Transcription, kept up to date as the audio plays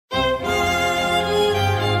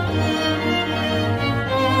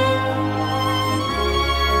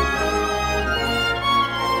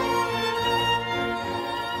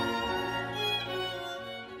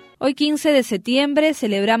Hoy 15 de setiembre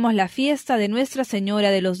celebramos la fiesta de Nuestra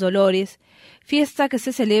Señora de los Dolores, fiesta que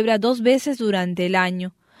se celebra 2 veces durante el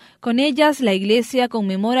año. Con ellas la Iglesia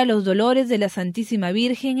conmemora los dolores de la Santísima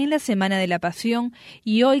Virgen en la Semana de la Pasión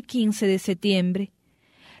y hoy 15 de septiembre.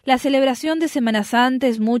 La celebración de Semana Santa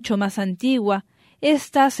es mucho más antigua.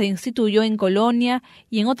 Esta se instituyó en Colonia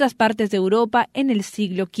y en otras partes de Europa en el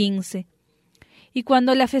siglo XV. Y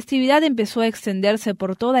cuando la festividad empezó a extenderse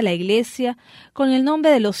por toda la Iglesia, con el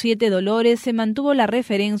nombre de los 7 dolores se mantuvo la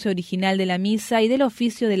referencia original de la misa y del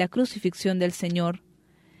oficio de la crucifixión del Señor.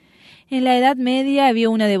 En la Edad Media había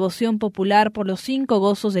una devoción popular por los 5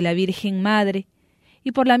 gozos de la Virgen Madre,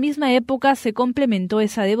 y por la misma época se complementó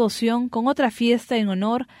esa devoción con otra fiesta en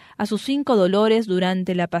honor a sus 5 dolores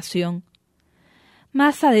durante la Pasión.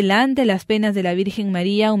 Más adelante las penas de la Virgen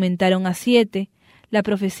María aumentaron a 7, la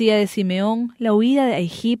profecía de Simeón, la huida a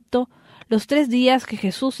Egipto, los 3 días que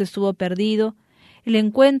Jesús estuvo perdido, el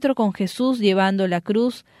encuentro con Jesús llevando la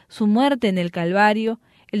cruz, su muerte en el Calvario,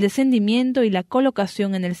 el descendimiento y la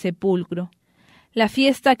colocación en el sepulcro. La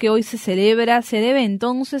fiesta que hoy se celebra se debe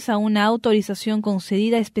entonces a una autorización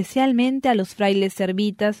concedida especialmente a los frailes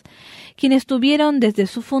servitas, quienes tuvieron desde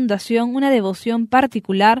su fundación una devoción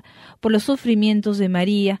particular por los sufrimientos de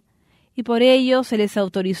María, y por ello se les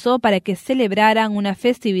autorizó para que celebraran una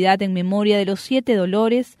festividad en memoria de los 7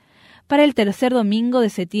 dolores para el 3er domingo de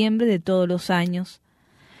septiembre de todos los años.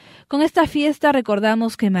 Con esta fiesta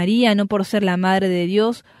recordamos que María, no por ser la Madre de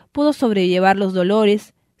Dios, pudo sobrellevar los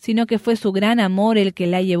dolores, sino que fue su gran amor el que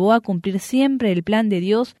la llevó a cumplir siempre el plan de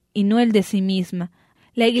Dios y no el de sí misma.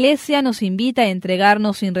 La Iglesia nos invita a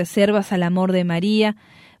entregarnos sin reservas al amor de María,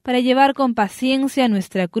 para llevar con paciencia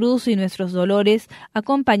nuestra cruz y nuestros dolores,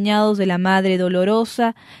 acompañados de la Madre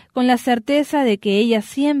Dolorosa, con la certeza de que ella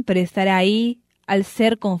siempre estará ahí, al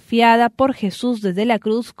ser confiada por Jesús desde la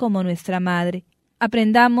cruz como nuestra Madre.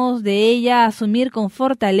 Aprendamos de ella a asumir con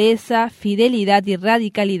fortaleza, fidelidad y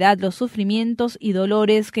radicalidad los sufrimientos y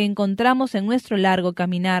dolores que encontramos en nuestro largo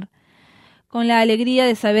caminar, con la alegría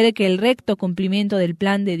de saber que el recto cumplimiento del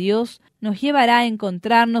plan de Dios nos llevará a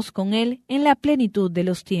encontrarnos con Él en la plenitud de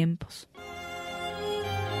los tiempos.